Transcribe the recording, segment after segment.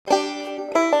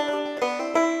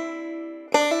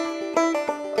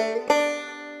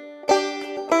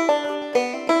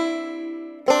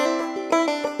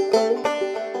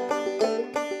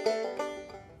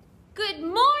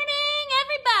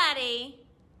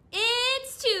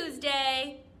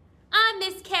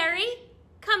Miss Kerri.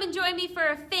 Come and join me for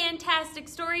a fantastic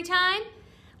story time.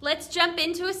 Let's jump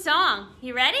into a song.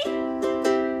 You ready?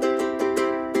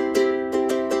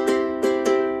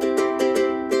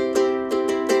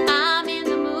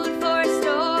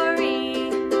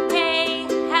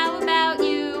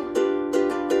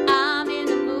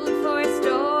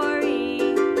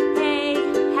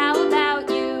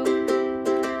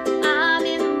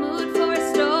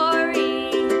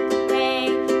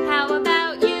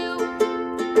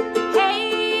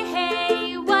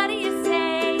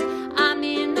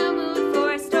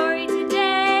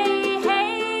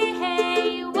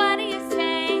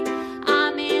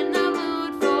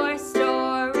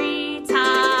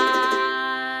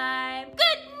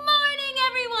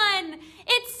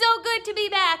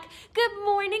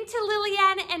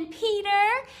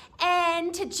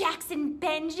 Jackson,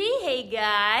 Benji, hey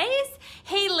guys.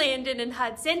 Hey Landon and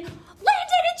Hudson. Landon,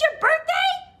 it's your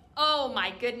birthday? Oh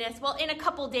my goodness, well in a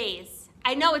couple days.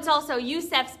 I know it's also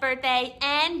Yusef's birthday,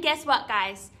 and guess what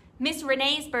guys? Miss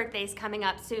Renee's birthday is coming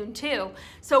up soon too.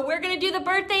 So we're gonna do the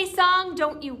birthday song,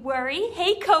 don't you worry.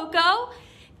 Hey Coco,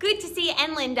 good to see you,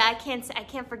 and Linda, I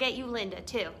can't forget you Linda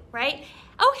too, right?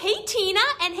 Oh hey Tina,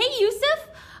 and hey Yusef.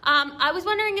 I was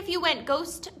wondering if you went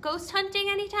ghost hunting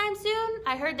anytime soon.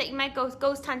 I heard that you might go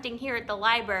ghost hunting here at the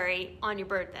library on your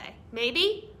birthday.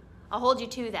 Maybe? I'll hold you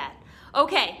to that.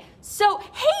 Okay, so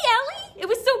hey Ellie, it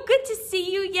was so good to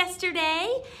see you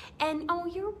yesterday. And oh,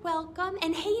 you're welcome.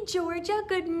 And hey Georgia,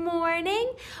 good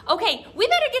morning. Okay, we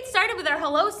better get started with our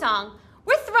hello song.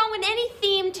 We're throwing any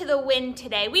theme to the wind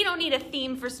today. We don't need a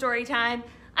theme for story time.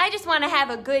 I just want to have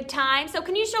a good time. So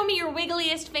can you show me your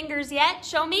wiggliest fingers yet?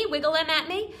 Show me, wiggle them at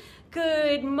me.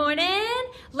 Good morning.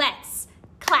 Let's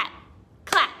clap,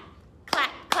 clap,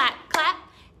 clap, clap, clap,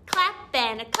 clap,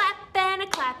 and a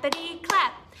clappity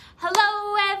clap.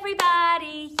 Hello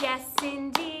everybody, yes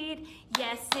indeed,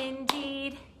 yes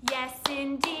indeed, yes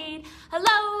indeed.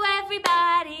 Hello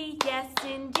everybody, yes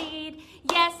indeed,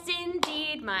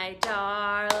 my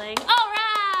darling. All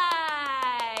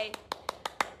right.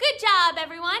 Good job,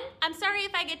 everyone. I'm sorry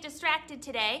if I get distracted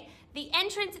today.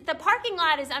 The parking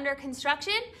lot is under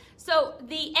construction, so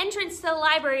the entrance to the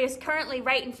library is currently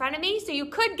right in front of me, so you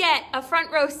could get a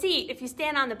front row seat if you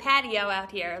stand on the patio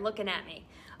out here looking at me.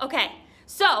 Okay,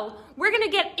 so we're gonna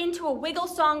get into a wiggle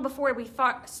song before we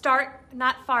start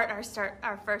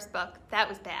our first book. That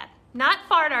was bad. Not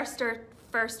fart our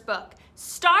first book.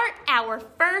 Start our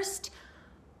first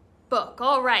book.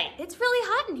 All right, it's really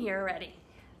hot in here already.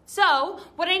 So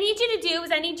what I need you to do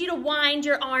is I need you to wind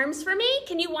your arms for me.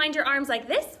 Can you wind your arms like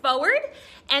this, forward?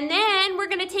 And then we're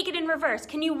gonna take it in reverse.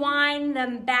 Can you wind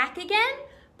them back again?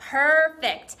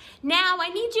 Perfect. Now I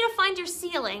need you to find your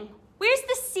ceiling. Where's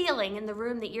the ceiling in the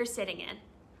room that you're sitting in?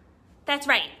 That's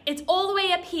right, it's all the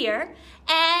way up here.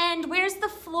 And where's the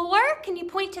floor? Can you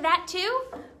point to that too?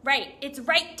 Right, it's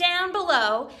right down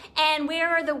below. And where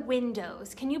are the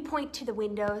windows? Can you point to the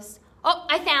windows? Oh,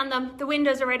 I found them. The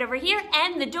windows are right over here,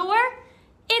 and the door,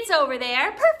 it's over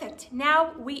there. Perfect.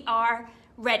 Now we are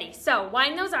ready. So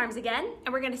wind those arms again,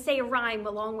 and we're gonna say a rhyme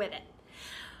along with it.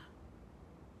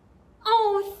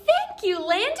 Oh, thank you,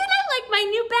 Landon. I like my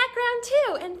new background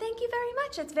too, and thank you very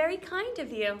much. That's very kind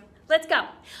of you. Let's go.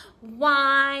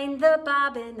 Wind the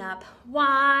bobbin up,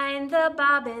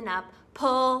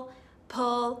 pull,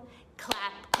 pull,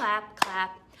 clap, clap,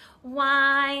 clap.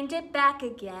 Wind it back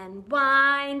again,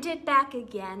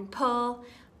 pull,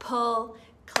 pull,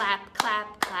 clap,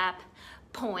 clap, clap.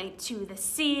 Point to the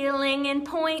ceiling and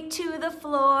point to the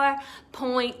floor,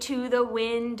 point to the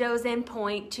windows and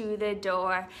point to the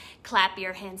door. Clap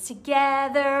your hands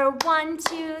together, 1,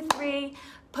 2, 3.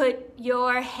 Put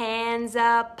your hands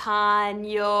upon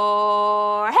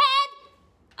your head.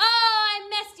 I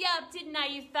messed you up, didn't I?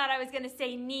 You thought I was gonna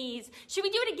say knees. Should we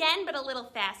do it again, but a little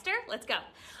faster? Let's go.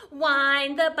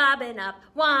 Wind the bobbin up,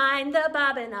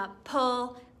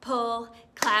 pull, pull,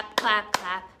 clap, clap,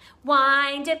 clap.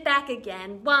 Wind it back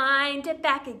again,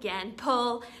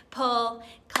 pull, pull,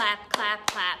 clap, clap,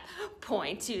 clap.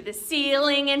 Point to the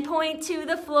ceiling and point to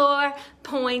the floor,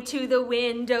 point to the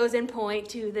windows and point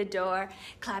to the door.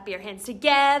 Clap your hands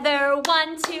together,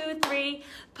 1, 2, 3.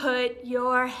 Put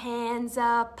your hands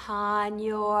upon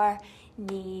your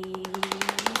knees.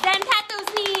 Then pat those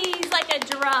knees like a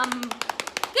drum.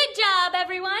 Good job,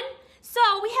 everyone. So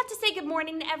we have to say good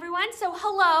morning to everyone. So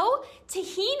hello to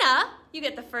Hina. You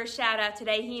get the first shout out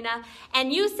today, Hina.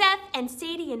 And Yusef and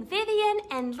Sadie and Vivian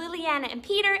and Liliana and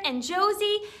Peter and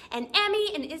Josie and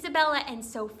Emmy and Isabella and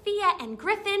Sophia and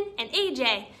Griffin and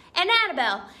AJ and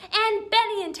Annabelle and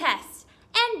Benny and Tess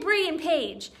and Bree and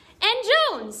Paige and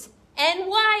Jones and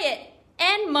Wyatt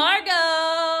and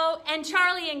Margot and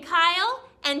Charlie and Kyle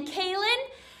and Kaylin,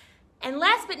 and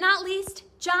last but not least,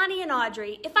 Johnny and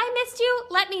Audrey. If I missed you,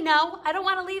 let me know. I don't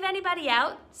want to leave anybody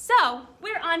out. So,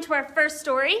 we're on to our first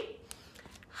story.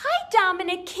 Hi,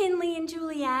 Dominic, Kinley, and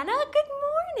Juliana. Good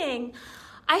morning.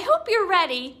 I hope you're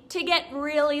ready to get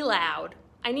really loud.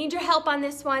 I need your help on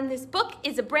this one. This book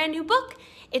is a brand new book.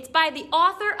 It's by the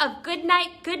author of Good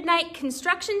Night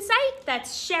Construction Site.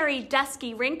 That's Sherri,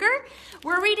 Duskey, Rinker.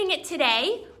 We're reading it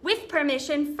today with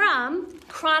permission from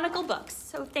Chronicle Books.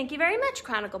 So thank you very much,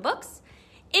 Chronicle Books.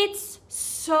 It's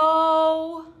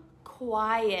so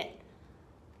quiet.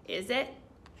 Is it?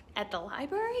 At the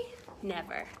library?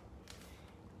 Never.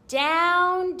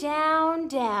 Down, down,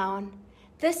 down.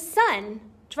 The sun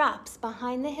drops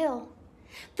behind the hill.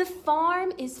 The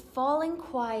farm is falling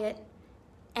quiet.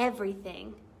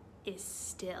 Everything is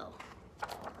still.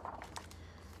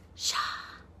 Sha,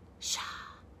 sha,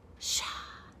 sha.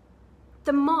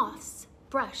 The moths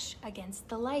brush against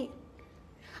the light.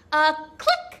 A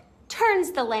click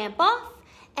turns the lamp off,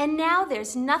 and now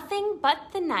there's nothing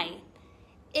but the night.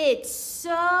 It's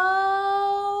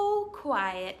so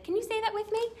quiet. Can you say that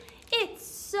with me? It's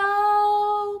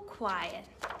so quiet.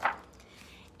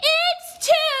 It's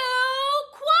too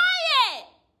quiet!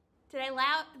 Did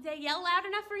I yell loud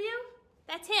enough for you?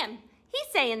 That's him. He's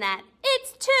saying that.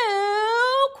 It's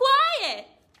too quiet.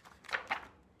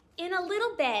 In a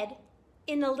little bed,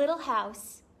 in a little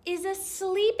house, is a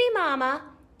sleepy mama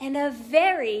and a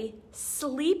very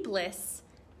sleepless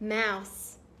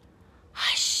mouse.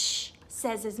 Hush,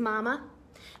 says his mama.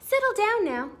 Settle down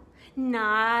now.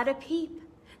 Not a peep.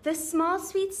 The small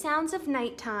sweet sounds of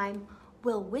nighttime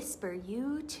will whisper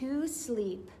you to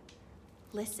sleep.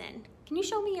 Listen. Can you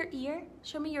show me your ear?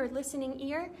 Show me your listening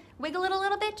ear. Wiggle it a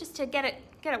little bit just to get it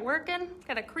working,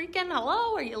 get it creaking.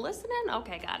 Hello, are you listening?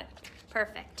 Okay, got it.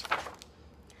 Perfect.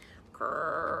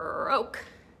 Croak,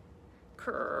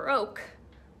 croak.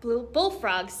 Blue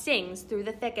bullfrog sings through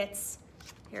the thickets.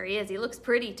 Here he is. He looks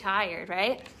pretty tired,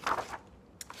 right?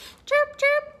 Chirp,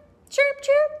 chirp, chirp,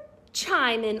 chirp.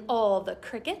 Chime in all the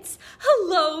crickets.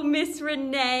 Hello, Miss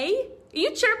Renee. Are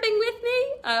you chirping with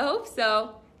me? I hope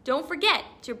so. Don't forget,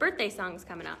 it's your birthday song's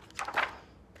coming up.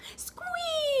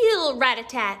 Squeal,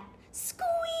 rat-a-tat.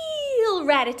 Squeal,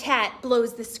 rat-a-tat,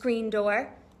 blows the screen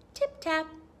door. Tip-tap,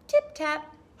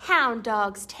 tip-tap, hound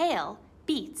dog's tail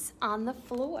beats on the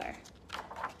floor.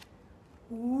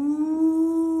 Whoosh,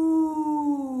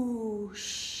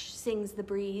 sings the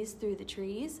breeze through the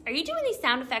trees. Are you doing these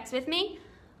sound effects with me?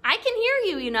 I can hear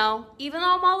you, you know, even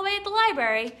though I'm all the way at the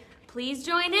library. Please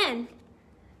join in.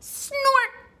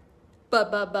 Snort.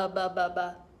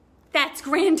 Ba-ba-ba-ba-ba-ba. That's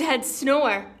Granddad's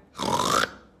snore.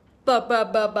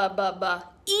 Ba-ba-ba-ba-ba-ba.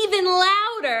 Even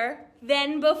louder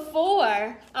than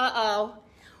before. Uh-oh.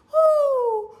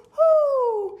 Hoo,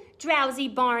 hoo. Drowsy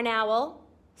barn owl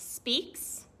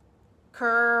speaks.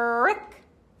 Crick.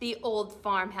 The old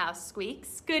farmhouse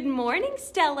squeaks. Good morning,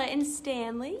 Stella and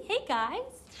Stanley. Hey,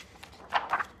 guys.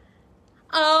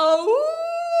 Oh.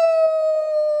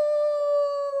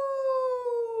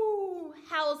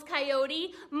 Howls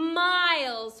Coyote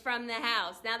miles from the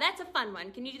house. Now that's a fun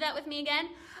one. Can you do that with me again?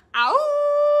 Ow!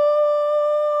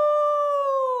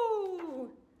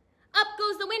 Up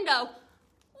goes the window.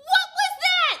 What was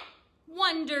that?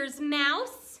 Wonders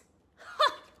Mouse.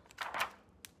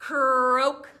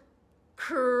 Croak,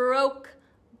 croak.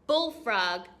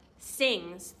 Bullfrog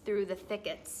sings through the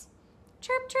thickets.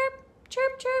 Chirp, chirp.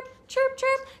 Chirp, chirp, chirp,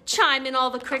 chirp. Chime in all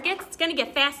the crickets. It's gonna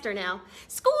get faster now.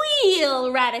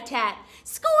 Squeal, rat-a-tat.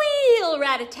 Squeal,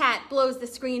 rat-a-tat, blows the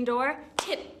screen door.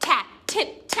 Tip-tap,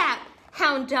 tip-tap.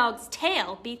 Hound dog's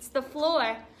tail beats the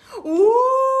floor.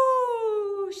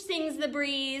 Whoosh, sings the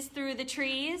breeze through the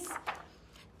trees.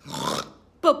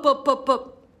 Boop, boop, boop,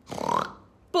 boop.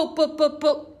 Boop, boop, boop,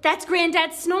 boop. That's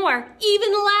Granddad's snore,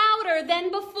 even louder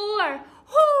than before.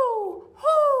 Hoo,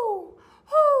 hoo,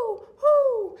 hoo,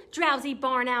 hoo. Drowsy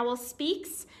barn owl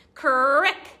speaks.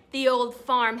 Crick, the old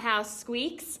farmhouse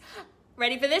squeaks.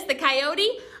 Ready for this? The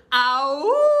coyote.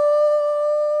 Ow!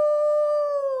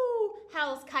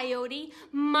 Howls Coyote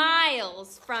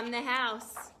miles from the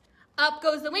house. Up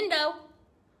goes the window.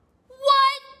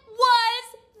 What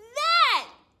was that?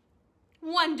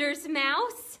 Wonders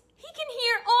Mouse. He can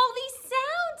hear all these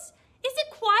sounds. Is it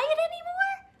quiet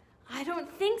anymore? I don't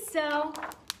think so.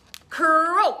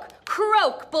 Croak,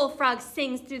 croak, Bullfrog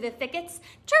sings through the thickets.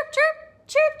 Chirp, chirp,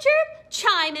 chirp, chirp,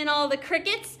 chime in all the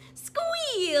crickets.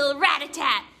 Squeal,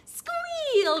 rat-a-tat,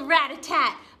 squeal,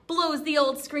 rat-a-tat, blows the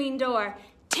old screen door.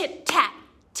 Tip-tap,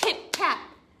 tip-tap,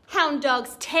 hound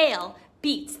dog's tail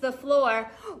beats the floor.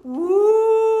 Whoosh,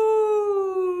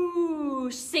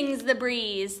 sings the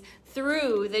breeze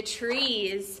through the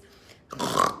trees.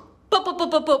 Boop, boop,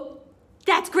 boop, boop, boop.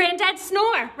 That's Granddad's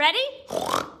snore. Ready?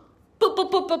 Boop,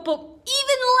 boop, boop, boop, boop.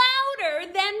 Even louder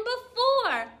than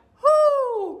before.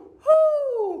 Hoo,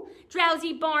 hoo.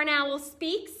 Drowsy barn owl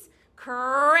speaks.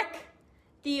 Crick.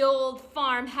 The old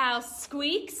farmhouse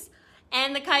squeaks.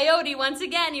 And the coyote once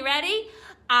again. You ready?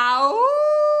 Ow!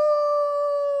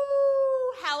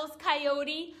 Howls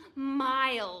coyote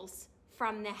miles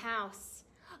from the house.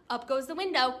 Up goes the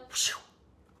window.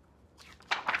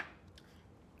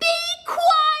 Be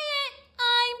quiet!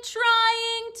 I'm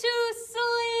trying to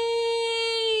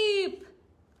sleep!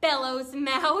 Bellows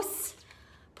Mouse.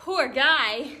 Poor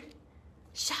guy.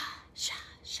 Sha, sha,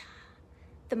 sha.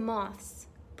 The moths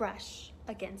brush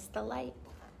against the light.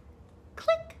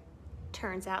 Click.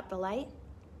 Turns out the light.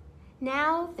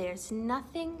 Now there's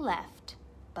nothing left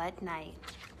but night.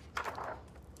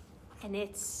 And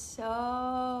it's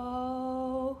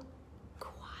so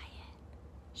quiet.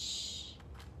 Shh.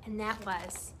 And that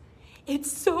was.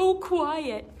 It's so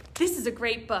quiet. This is a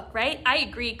great book, right? I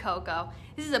agree, Coco.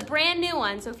 This is a brand new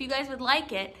one, so if you guys would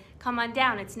like it, come on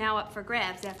down. It's now up for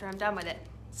grabs after I'm done with it.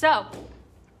 So,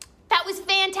 that was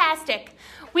fantastic.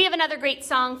 We have another great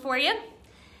song for you.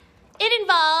 It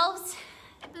involves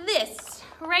this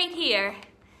right here.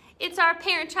 It's our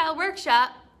parent-child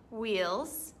workshop,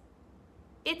 Wheels.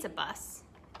 It's a bus.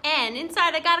 And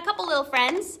inside I got a couple little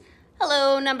friends.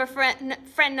 Hello,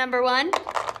 friend number 1.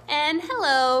 And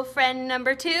hello, friend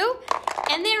number 2.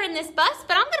 And they're in this bus,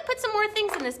 but I'm gonna put some more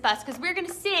things in this bus because we're gonna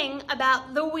sing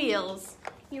about the wheels.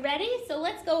 You ready? So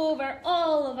let's go over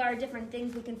all of our different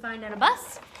things we can find on a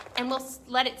bus, and we'll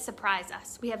let it surprise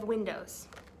us. We have windows.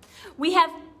 We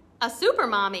have a super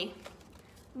mommy.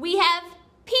 We have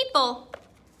people.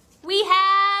 We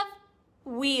have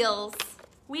wheels.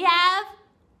 We have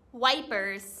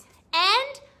wipers.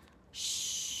 And,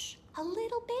 shh, a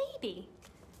little baby.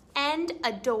 And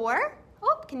a door.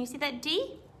 Oh, can you see that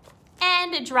D?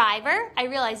 And a driver. I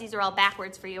realize these are all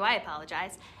backwards for you. I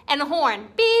apologize. And a horn.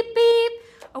 Beep, beep.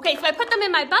 Okay, so I put them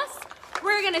in my bus.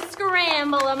 We're going to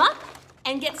scramble them up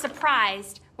and get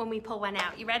surprised when we pull one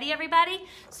out. You ready, everybody?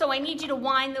 So I need you to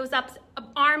wind those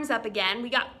arms up again. We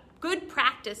got good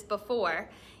practice before.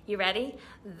 You ready?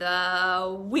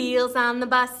 The wheels on the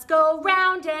bus go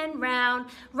round and round,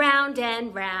 round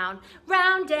and round,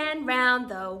 round and round.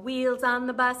 The wheels on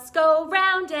the bus go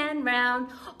round and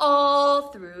round, all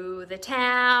through the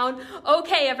town.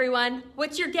 Okay, everyone,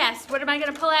 what's your guess? What am I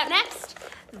gonna pull out next?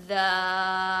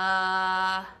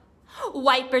 The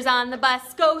wipers on the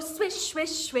bus go swish, swish,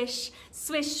 swish,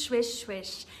 swish, swish,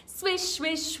 swish, swish,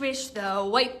 swish, swish. The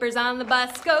wipers on the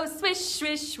bus go swish,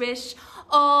 swish, swish,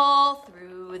 all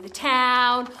through the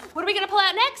town. What are we gonna pull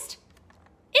out next?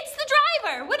 It's the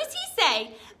driver. What does he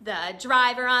say? The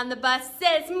driver on the bus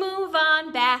says, move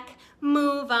on back,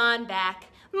 move on back,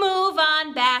 move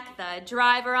on back. The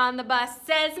driver on the bus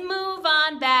says, move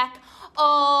on back,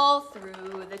 all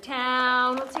through the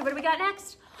town. Let's see, what do we got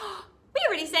next? We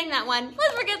already sang that one.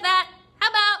 Let's forget that. How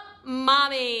about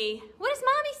mommy? What does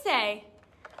mommy say?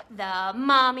 The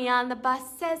mommy on the bus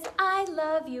says, I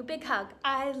love you. Big hug.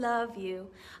 I love you.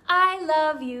 I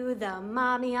love you. The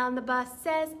mommy on the bus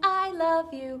says, I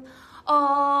love you.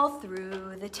 All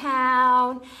through the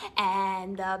town.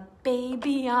 And the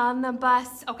baby on the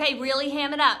bus. Okay, really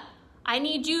ham it up. I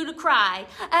need you to cry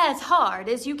as hard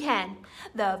as you can.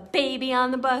 The baby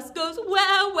on the bus goes,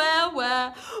 wah, wah,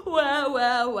 wah, wah,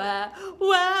 wah, wah,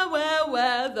 wah, wah,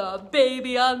 wah. The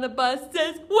baby on the bus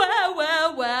says, wah,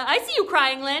 wah, wah. I see you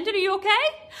crying, Landon. Are you okay?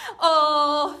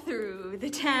 All through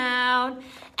the town.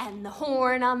 And the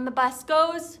horn on the bus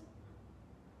goes,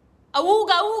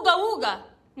 awooga, ooga, ooga.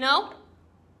 No?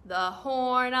 The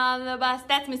horn on the bus.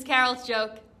 That's Miss Carol's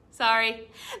joke. Sorry.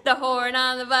 The horn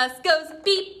on the bus goes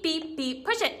beep, beep, beep.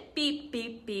 Push it. Beep,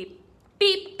 beep, beep.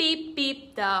 Beep, beep,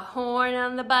 beep. The horn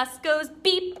on the bus goes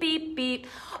beep, beep, beep.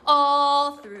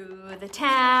 All through the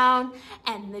town.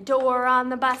 And the door on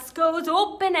the bus goes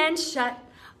open and shut.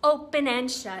 Open and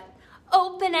shut.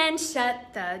 Open and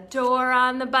shut. The door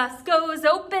on the bus goes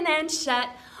open and shut.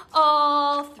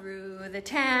 All through the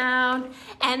town.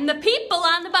 And the people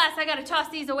on the bus, I gotta toss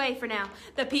these away for now.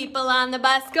 The people on the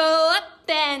bus go up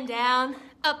and down,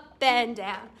 up and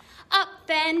down, up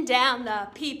and down. The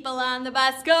people on the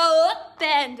bus go up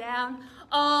and down,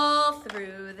 all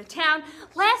through the town.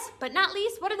 Last but not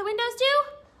least, what do the windows do?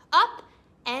 Up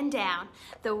and down.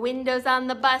 The windows on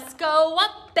the bus go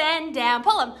up and down.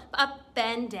 Pull them up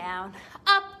and down,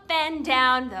 up and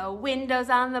down. The windows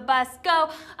on the bus go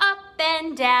up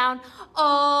and down,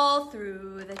 all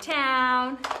through the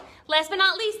town. Last but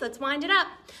not least, let's wind it up.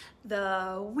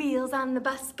 The wheels on the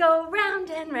bus go round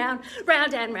and round,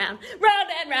 round and round, round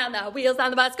and round. The wheels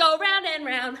on the bus go round and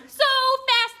round, so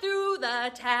fast through the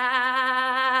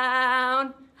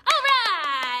town. All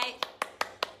right.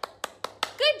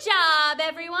 Good job,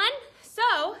 everyone.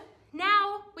 So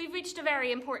now we've reached a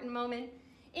very important moment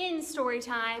in story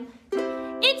time.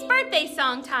 It's birthday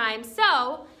song time.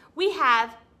 So we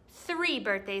have 3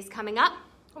 birthdays coming up.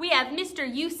 We have Mr.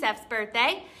 Youssef's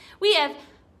birthday. We have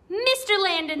Mr.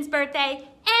 Landon's birthday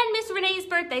and Miss Renee's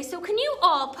birthday. So can you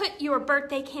all put your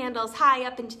birthday candles high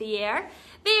up into the air?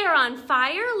 They are on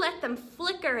fire. Let them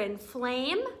flicker and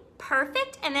flame.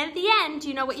 Perfect. And then at the end,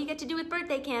 you know what you get to do with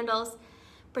birthday candles?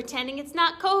 Pretending it's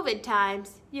not COVID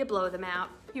times, you blow them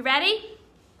out. You ready?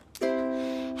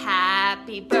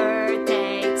 Happy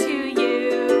birthday to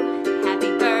you.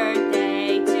 Happy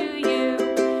birthday to you.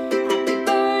 Happy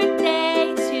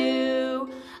birthday to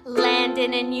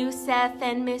Landon and Youssef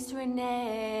and Miss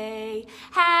Renee.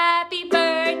 Happy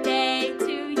birthday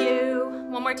to you.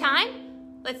 One more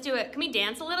time. Let's do it. Can we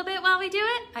dance a little bit while we do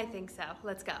it? I think so.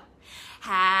 Let's go.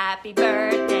 Happy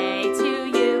birthday to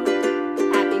you.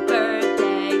 Happy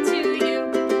birthday to you.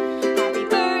 Happy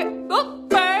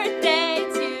birthday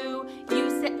to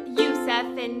Youssef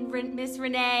and Miss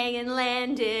Renee and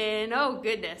Landon. Oh,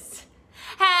 goodness.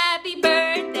 Happy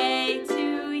birthday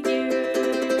to you.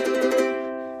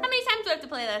 How many times do I have to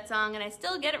play that song and I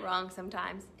still get it wrong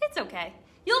sometimes? It's okay.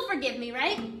 You'll forgive me,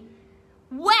 right?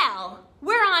 Well,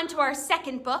 we're on to our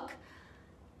second book.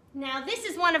 Now, this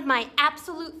is one of my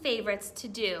absolute favorites to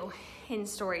do in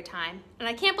story time, and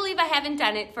I can't believe I haven't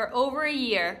done it for over a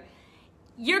year.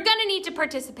 You're gonna need to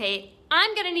participate.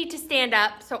 I'm gonna need to stand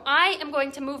up, so I am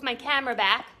going to move my camera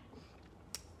back.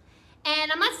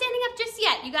 And I'm not standing up just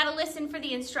yet. You gotta listen for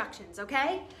the instructions,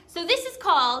 okay? So this is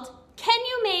called Can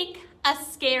You Make a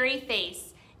Scary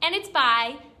Face? And it's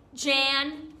by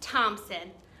Jan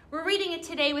Thompson. We're reading it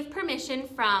today with permission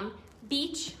from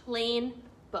Beach Lane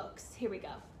Books. Here we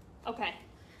go. Okay.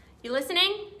 You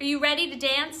listening? Are you ready to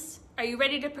dance? Are you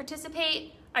ready to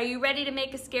participate? Are you ready to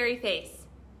make a scary face?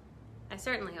 I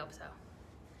certainly hope so.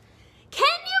 Can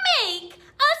you make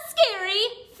a scary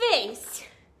face?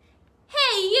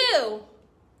 Hey, you.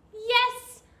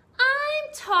 Yes,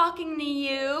 I'm talking to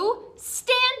you.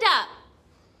 Stand up.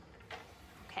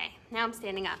 Okay, now I'm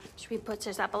standing up. Should we put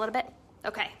this up a little bit?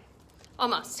 Okay.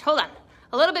 Almost. Hold on.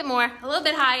 A little bit more. A little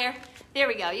bit higher. There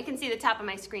we go. You can see the top of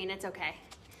my screen. It's okay.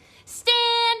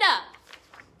 Stand up.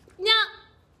 Now,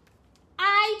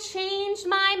 I changed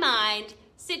my mind.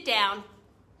 Sit down.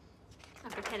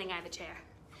 I'm pretending I have a chair.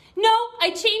 No,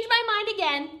 I changed my mind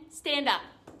again. Stand up.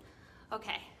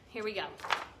 Okay, here we go.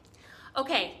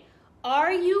 Okay,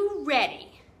 are you ready?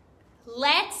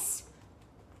 Let's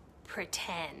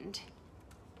pretend.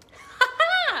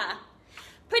 Ha-ha!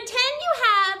 Pretend you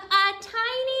have a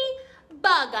tiny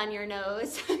bug on your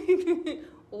nose.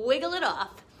 Wiggle it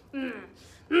off.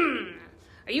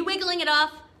 Are you wiggling it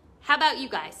off? How about you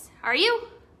guys? Are you?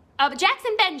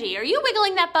 Jackson Benji, are you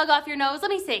wiggling that bug off your nose?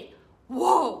 Let me see.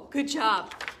 Whoa, good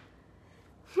job.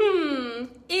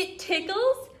 It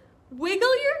tickles.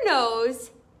 Wiggle your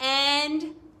nose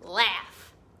and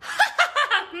laugh.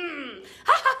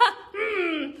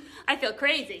 I feel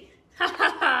crazy.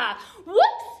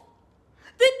 Whoops!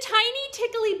 The tiny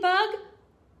tickly bug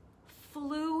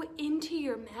flew into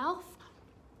your mouth.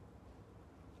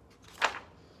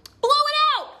 Blow it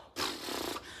out!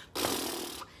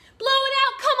 Blow it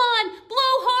out, come on,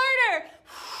 blow harder.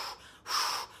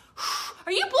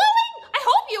 Are you blowing? I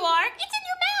hope you are. It's in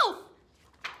your mouth.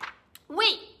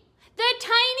 Wait, the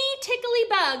tiny tickly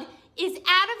bug is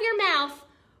out of your mouth,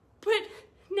 but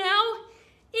now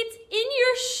it's in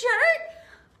your shirt?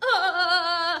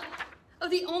 Oh,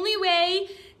 the only way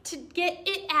to get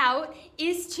it out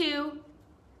is to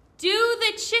do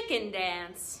the chicken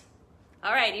dance.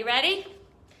 All right, you ready?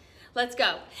 Let's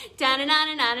go.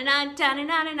 Da-na-na-na-na-na,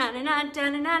 da-na-na-na-na-na,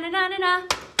 da-na-na-na-na-na.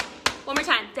 One more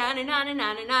time.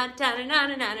 Da-na-na-na-na-na,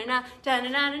 da-na-na-na-na-na,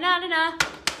 da-na-na-na-na-na.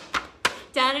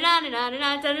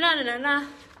 Da-na-na-na-na-na, da-na-na-na-na.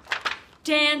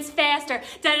 Dance faster.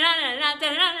 Da-na-na-na,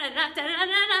 da-na-na-na,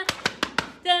 da-na-na-na.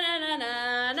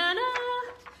 Da-na-na-na-na-na.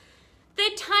 The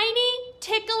tiny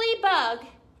tickly bug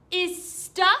is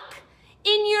stuck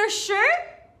in your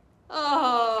shirt?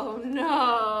 Oh,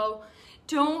 no.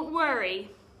 Don't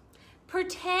worry.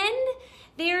 Pretend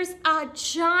there's a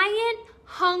giant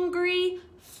hungry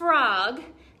frog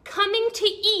coming to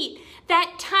eat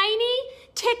that tiny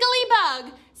tickly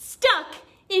bug stuck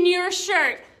in your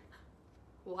shirt.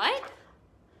 What?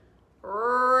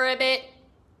 Ribbit.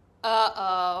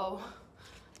 Uh-oh.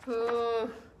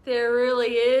 There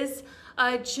really is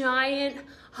a giant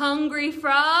hungry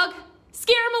frog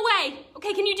Scare him away.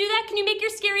 Okay, can you do that? Can you make your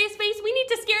scariest face? We need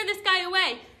to scare this guy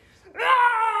away.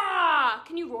 Ah!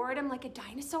 Can you roar at him like a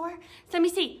dinosaur? So let me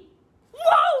see.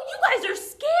 Whoa, you guys are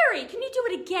scary. Can you do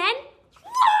it again?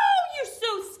 Whoa, you're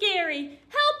so scary.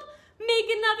 Help make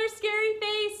another scary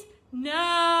face.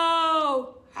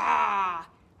 No. Ah.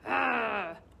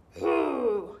 Ah.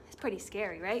 Ooh. It's pretty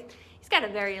scary, right? He's got a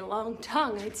very long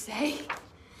tongue, I'd say.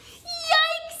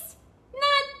 Yikes!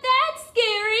 Not that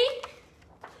scary.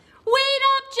 Wait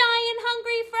up, giant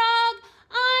hungry frog.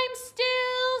 I'm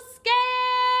still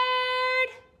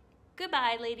scared.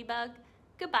 Goodbye, ladybug.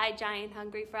 Goodbye, giant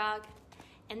hungry frog.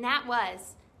 And that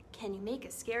was, Can You Make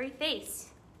a Scary Face?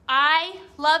 I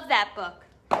love that book.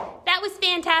 That was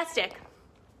fantastic.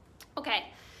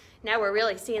 Okay, now we're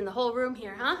really seeing the whole room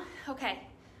here, huh? Okay,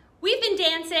 we've been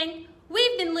dancing,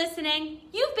 we've been listening,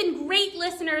 you've been great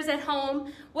listeners at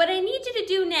home. What I need you to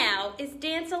do now is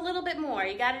dance a little bit more.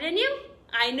 You got it in you?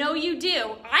 I know you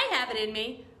do. I have it in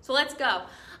me, so let's go.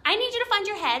 I need you to find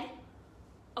your head.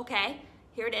 Okay,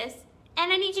 here it is.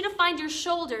 And I need you to find your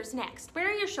shoulders next. Where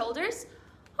are your shoulders?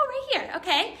 Oh, right here,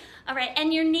 okay. All right,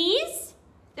 and your knees?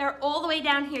 They're all the way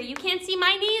down here. You can't see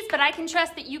my knees, but I can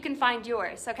trust that you can find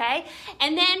yours, okay?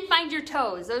 And then find your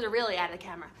toes. Those are really out of the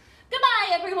camera.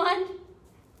 Goodbye, everyone.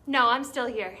 No, I'm still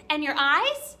here. And your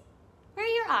eyes? Where are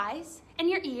your eyes? And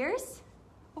your ears?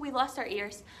 Oh, we lost our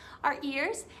ears. Our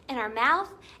ears and our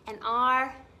mouth and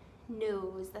our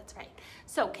nose. That's right.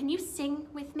 So can you sing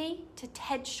with me to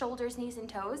head, shoulders, knees, and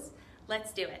toes?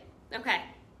 Let's do it. Okay.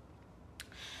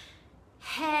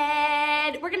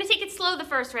 Head. We're going to take it slow the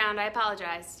first round. I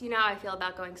apologize. You know how I feel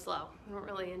about going slow. I'm not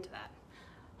really into that.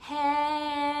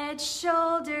 Head,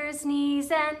 shoulders,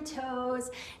 knees, and toes.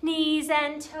 Knees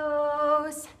and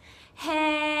toes.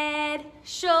 Head,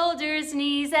 shoulders,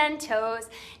 knees, and toes.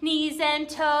 Knees and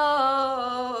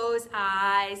toes.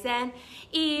 Eyes and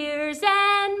ears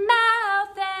and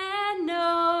mouth and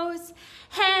nose.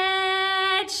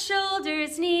 Head,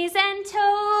 shoulders, knees, and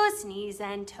toes. Knees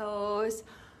and toes.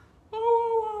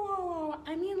 Oh,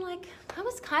 I mean, like, that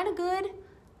was kind of good.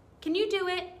 Can you do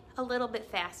it a little bit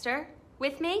faster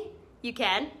with me? You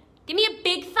can. Give me a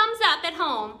big thumbs up at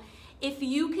home if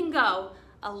you can go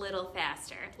a little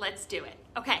faster. Let's do it.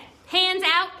 Okay, hands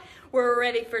out. We're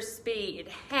ready for speed.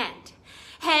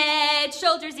 Head,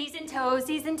 shoulders, knees and toes,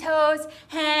 knees and toes.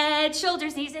 Head,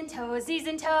 shoulders, knees and toes, knees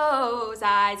and toes.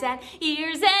 Eyes and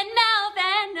ears and mouth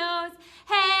and nose.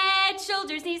 Head,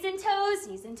 shoulders, knees and toes,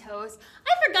 knees and toes.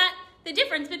 I forgot the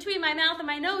difference between my mouth and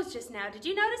my nose just now. Did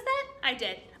you notice that? I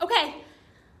did. Okay,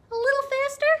 a little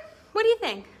faster? What do you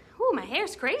think? Ooh, my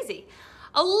hair's crazy.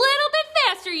 A little bit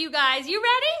faster, you guys. You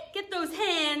ready? Get those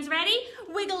hands ready.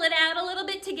 Wiggle it out a little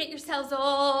bit to get yourselves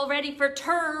all ready for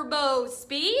turbo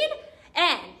speed.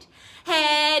 And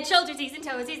head, shoulders, knees and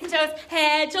toes, knees and toes.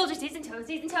 Head, shoulders, knees and toes,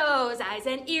 knees and toes. Eyes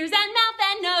and ears and mouth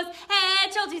and nose.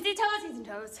 Head, shoulders, knees, toes, knees and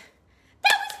toes.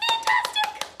 That was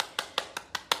fantastic.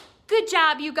 Good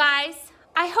job, you guys.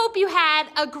 I hope you had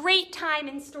a great time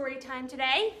in story time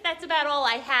today. That's about all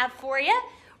I have for you.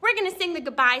 We're gonna sing the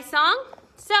goodbye song.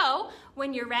 So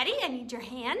when you're ready, I need your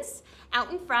hands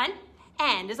out in front.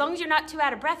 And as long as you're not too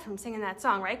out of breath from singing that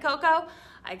song, right, Coco?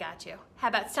 I got you. How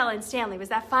about Stella and Stanley? Was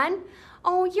that fun?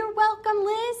 Oh, you're welcome,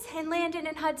 Liz and Landon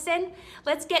and Hudson.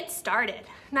 Let's get started.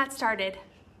 Not started.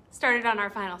 Started on our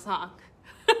final song.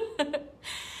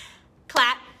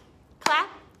 Clap, clap,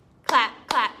 clap,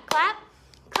 clap, clap.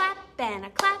 Clap and a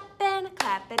clap and a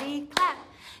clappity clap.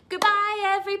 Goodbye,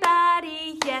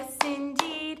 everybody. Yes,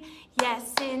 indeed.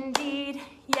 Yes, indeed.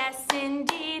 Yes,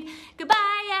 indeed.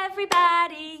 Goodbye,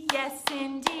 everybody. Yes,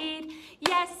 indeed.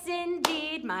 Yes,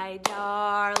 indeed, my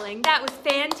darling. That was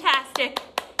fantastic.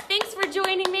 Thanks for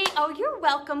joining me. Oh, you're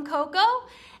welcome, Coco.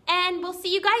 And we'll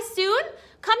see you guys soon.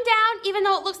 Come down, even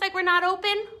though it looks like we're not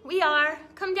open. We are.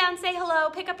 Come down, say hello,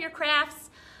 pick up your crafts.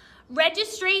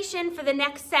 Registration for the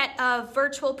next set of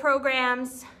virtual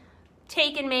programs,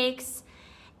 take and makes,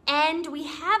 and we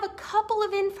have a couple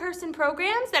of in-person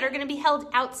programs that are going to be held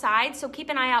outside, so keep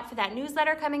an eye out for that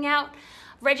newsletter coming out.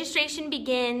 Registration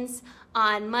begins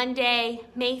on Monday,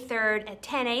 May 3rd at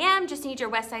 10 a.m. Just need your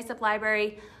West Islip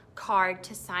Library card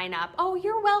to sign up. Oh,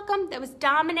 you're welcome. That was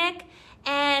Dominic.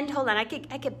 And hold on, I could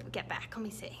get back. Let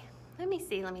me see.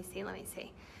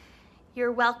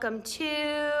 You're welcome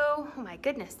to, oh my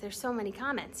goodness, there's so many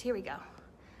comments. Here we go.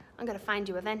 I'm gonna find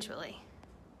you eventually.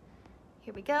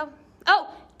 Here we go.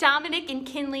 Oh, Dominic and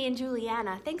Kinley and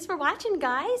Juliana. Thanks for watching,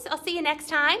 guys. I'll see you next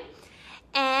time.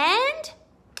 And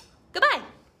goodbye.